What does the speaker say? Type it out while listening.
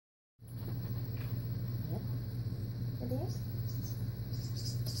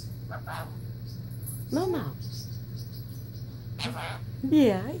MoMo.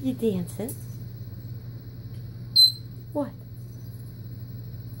 Yeah, you dancing. What?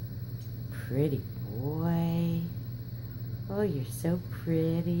 Pretty boy. Oh, you're so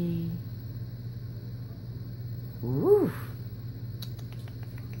pretty. Woo.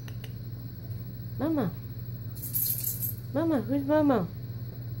 MoMo. MoMo, who's MoMo?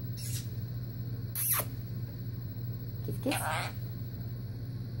 Kiss, kiss.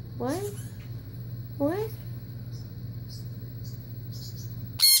 What? What?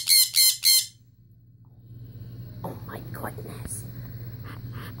 Oh my goodness.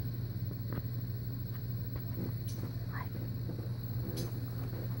 What?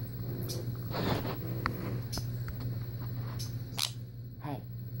 Hey.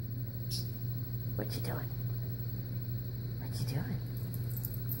 What you doing? What you doing?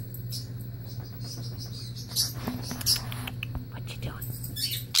 What you doing?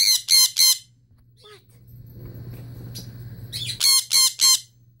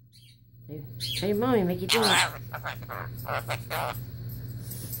 Hey, mommy, make you do it.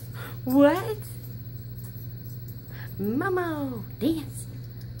 What? MoMo, dance.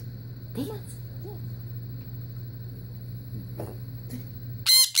 Dance.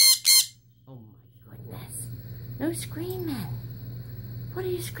 Oh my goodness. No screaming. What are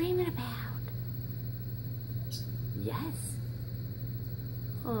you screaming about? Yes.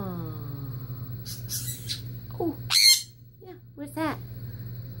 Aww. Oh. Yeah, what's that?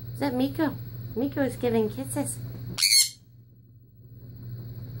 Is that Miko? Miko is giving kisses.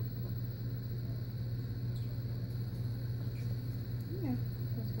 Yeah.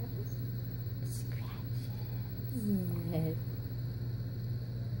 Scratches? Scratches. Yes.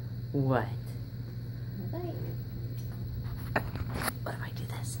 What? Bite. What if I do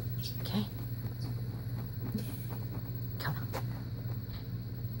this? Okay. Come on.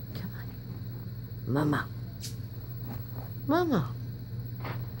 Come on. MoMo. MoMo.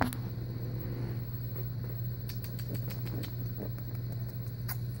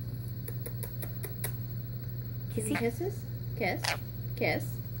 Kissy kisses? Kiss. Kiss.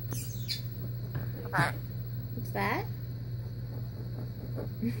 What's that?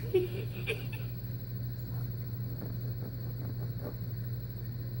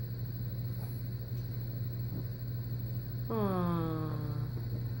 Aww.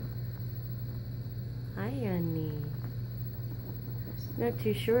 Hi, honey. Not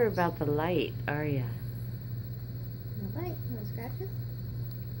too sure about the light, are ya? No bite. No scratches?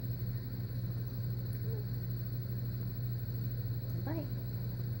 No bite.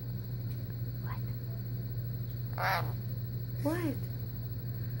 What?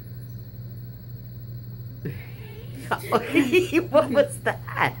 What was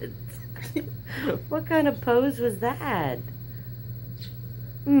that? What kind of pose was that?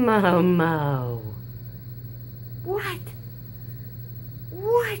 MoMo. What?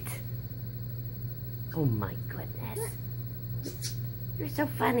 What? Oh my goodness. You're so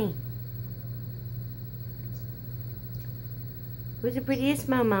funny. Who's the prettiest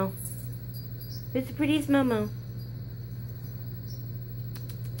MoMo? Who's the prettiest MoMo?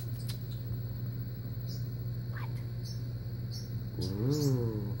 What?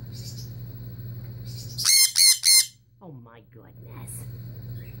 Ooh. Oh my goodness.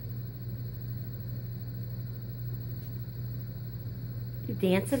 You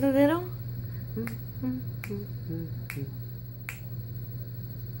dancing a little?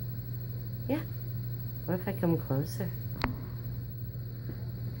 Yeah. What if I come closer?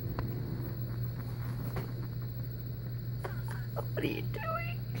 What are you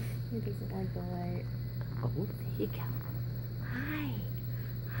doing? He doesn't like the light. Oh, there you go. Hi.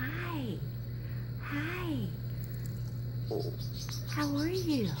 Hi. Hi. Oh, how are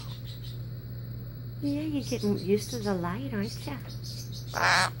you? Yeah, you're getting used to the light, aren't you?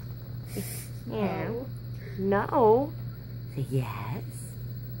 Yeah. No. Say yes.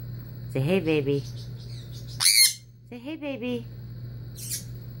 Say hey, baby. Say hey, baby.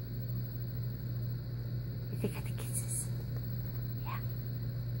 They got the kisses. Yeah.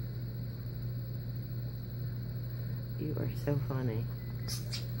 You are so funny.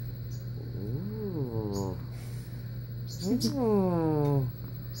 Ooh. Ooh.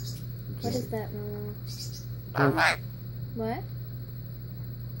 What is that, MoMo? What?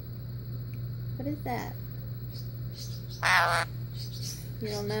 What is that? You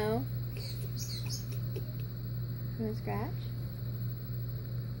don't know? You want to scratch?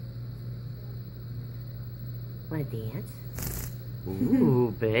 Want to dance?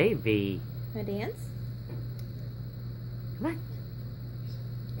 Ooh, baby. Want to dance? Come on.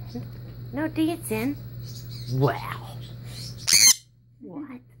 No dancing. Wow.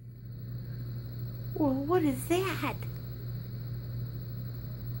 Well, what is that?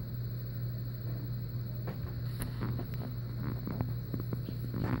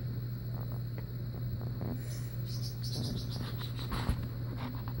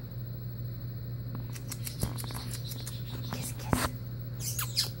 Kiss, kiss.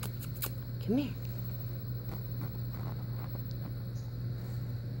 Come here.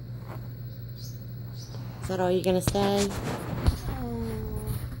 Is that all you're gonna say?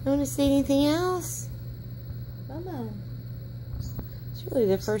 Oh, You want to say anything else? MoMo. It's really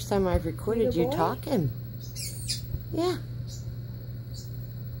the first time I've recorded you boy? talking. Yeah.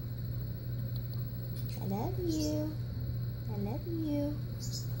 I love you. I love you.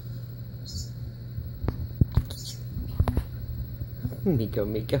 Miko,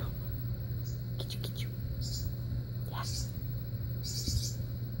 Miko. Get you. Yes.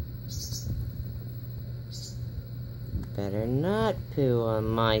 Better not poo on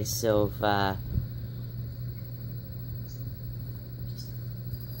my sofa.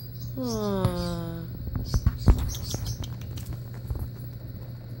 Aww.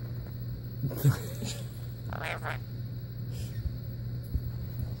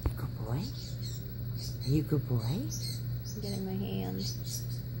 Good boy? Are you a good boy? I'm getting my hand.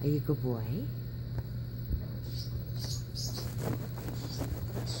 Are you a good boy?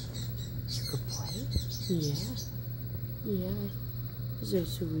 Good boy? Yeah. Yeah. So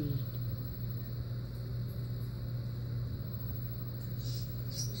sweet.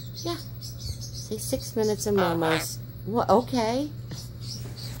 Yeah. Say 6 minutes of MoMo's. Well, okay.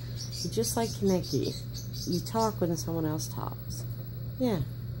 You're just like Nikki. You talk when someone else talks. Yeah.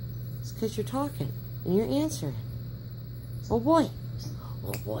 It's because you're talking and you're answering. Oh boy.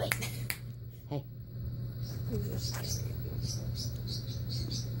 Oh boy. Hey.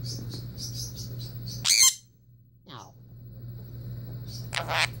 No.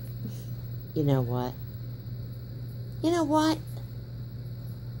 You know what? You know what?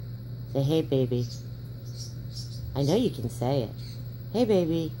 Say, hey, baby. I know you can say it. Hey,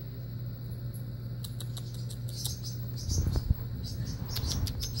 baby.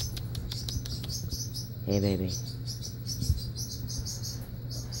 Hey, baby.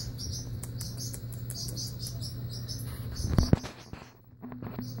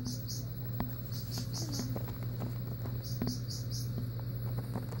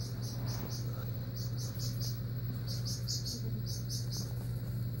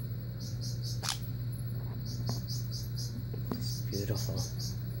 Beautiful.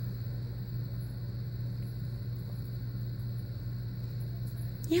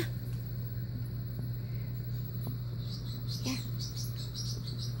 Yeah. Yeah.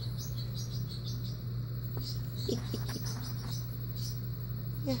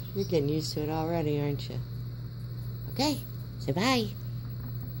 Yeah, you're getting used to it already, aren't you? Okay, say bye.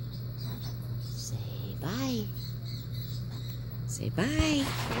 Say bye. Say bye.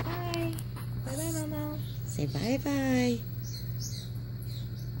 Bye bye. Bye bye, MoMo. Say bye-bye.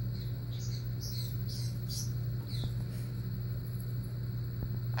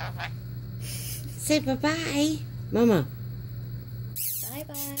 Say bye-bye. Mama. Bye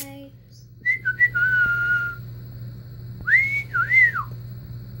bye.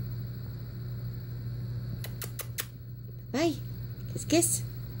 Bye. Kiss, kiss.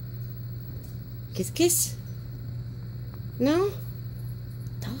 Kiss, kiss. No?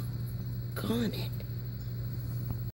 Doggone it.